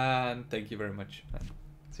 And thank you very much.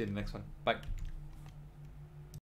 See you in the next one. Bye.